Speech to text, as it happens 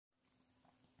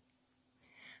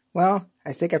Well,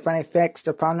 I think I finally fixed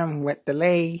the problem with the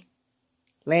lay.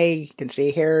 You can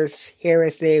see here is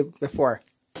the before.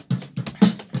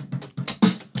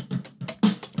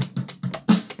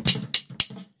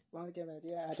 Well, to give an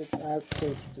idea, I have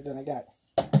to do like that.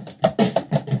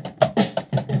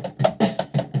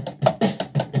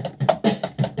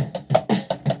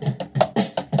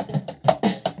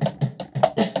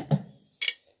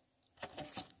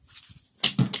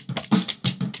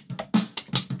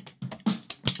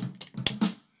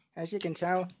 As you can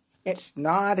tell, it's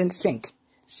not in sync.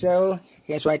 So,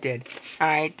 here's what I did.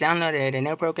 I downloaded a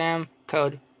new program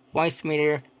called Voice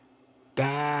Meter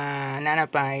Nano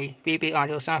by BB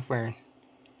Audio Software.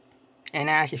 And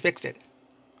I actually fixed it.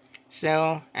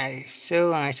 So I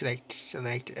select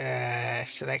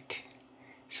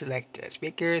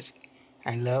speakers.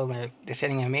 I load the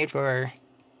setting I made for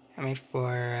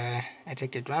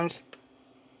Addictive Drums.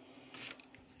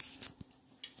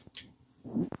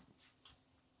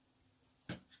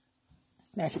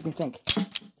 Now you can think.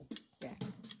 Yeah.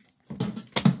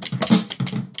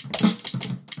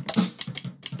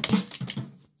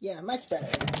 Yeah, much better.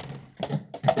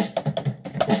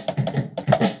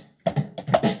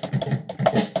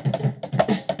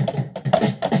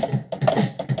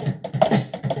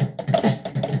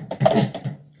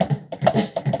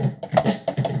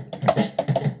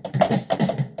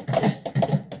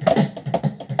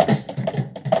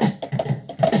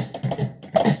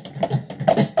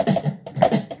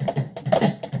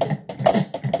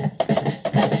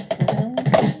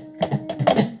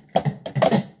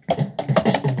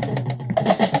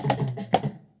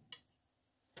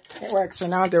 It works. So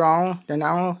now they're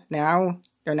now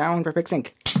in perfect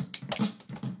sync.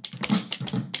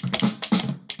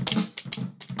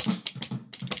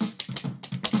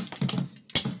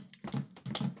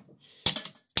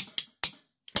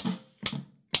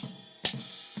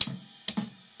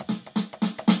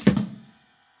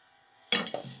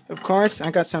 Of course,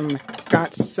 I got some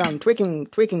tweaking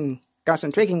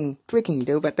to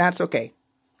do, but that's okay.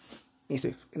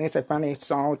 At least I finally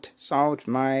solved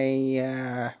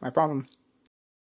my my problem.